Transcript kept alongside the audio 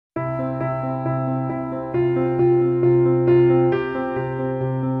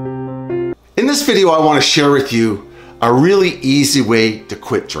this video, I want to share with you a really easy way to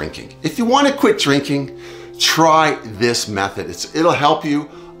quit drinking. If you want to quit drinking, try this method. It'll help you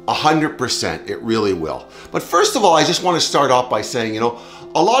 100%. It really will. But first of all, I just want to start off by saying, a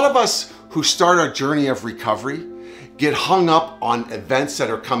lot of us who start our journey of recovery get hung up on events that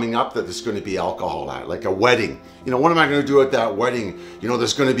are coming up that there's going to be alcohol at, like a wedding. What am I going to do at that wedding?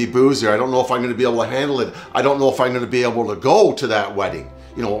 There's going to be booze there. I don't know if I'm going to be able to handle it. I don't know if I'm going to be able to go to that wedding.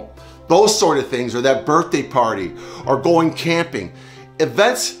 Those sort of things, or that birthday party, or going camping.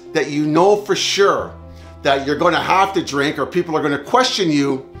 Events that you know for sure that you're going to have to drink, or people are going to question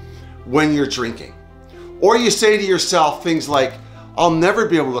you when you're drinking. Or you say to yourself things like, I'll never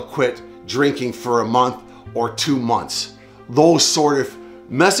be able to quit drinking for a month or 2 months. Those sort of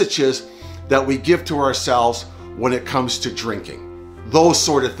messages that we give to ourselves when it comes to drinking. Those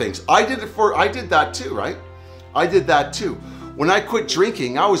sort of things. I did that too, right? I did that too. When I quit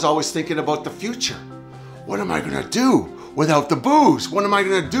drinking, I was always thinking about the future. What am I gonna do without the booze? What am I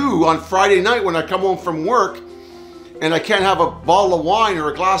gonna do on Friday night when I come home from work and I can't have a bottle of wine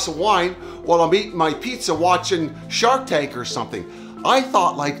or a glass of wine while I'm eating my pizza watching Shark Tank or something? I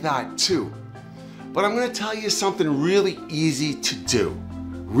thought like that too. But I'm gonna tell you something really easy to do.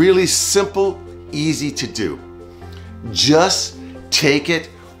 Really simple, easy to do. Just take it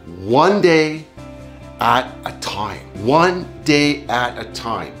one day at a time. 1 day at a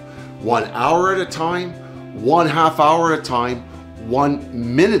time. 1 hour at a time. 1/2 hour at a time. 1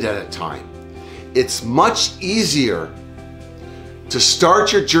 minute at a time. It's much easier to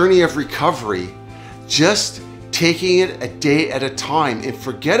start your journey of recovery just taking it a day at a time, and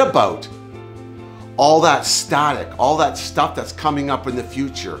forget about all that static, all that stuff that's coming up in the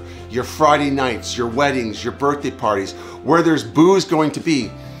future. Your Friday nights, your weddings, your birthday parties, where there's booze going to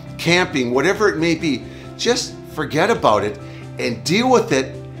be, camping, whatever it may be. Just forget about it and deal with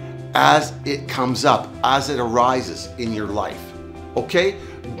it as it comes up, as it arises in your life, okay?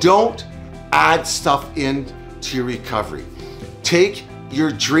 Don't add stuff in to your recovery. Take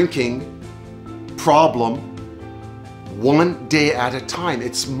your drinking problem 1 day at a time.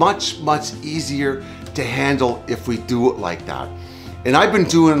 It's much, much easier to handle if we do it like that. And I've been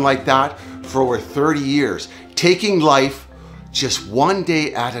doing it like that for over 30 years, taking life just 1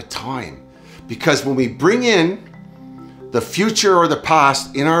 day at a time. Because when we bring in the future or the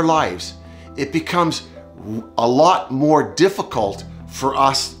past in our lives, it becomes a lot more difficult for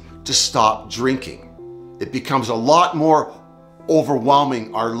us to stop drinking. It becomes a lot more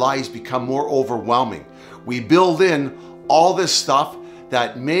overwhelming. Our lives become more overwhelming. We build in all this stuff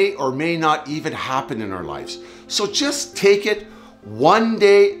that may or may not even happen in our lives. So just take it 1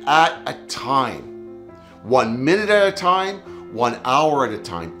 day at a time, 1 minute at a time, 1 hour at a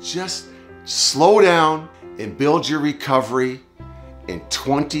time. Just slow down and build your recovery in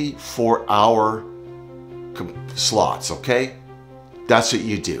 24-hour slots, okay? That's what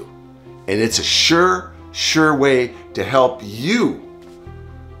you do. And it's a sure way to help you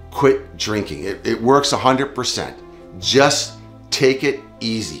quit drinking. It works 100%. Just take it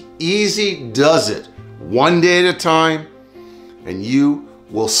easy. Easy does it. 1 day at a time, and you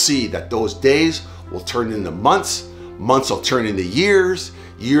will see that those days will turn into months. Months will turn into years.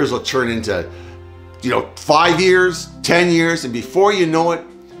 Years will turn into 5 years, 10 years, and before you know it,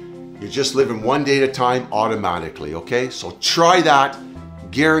 you're just living 1 day at a time automatically, okay? So try that.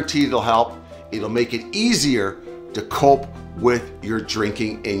 Guaranteed it'll help. It'll make it easier to cope with your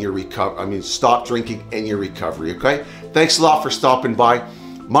drinking and your recovery. Stop drinking and your recovery, okay? Thanks a lot for stopping by.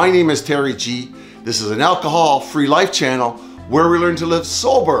 My name is Terry G. This is an alcohol-free life channel where we learn to live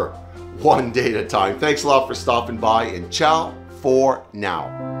sober 1 day at a time. Thanks a lot for stopping by, and ciao for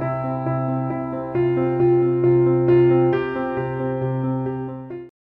now.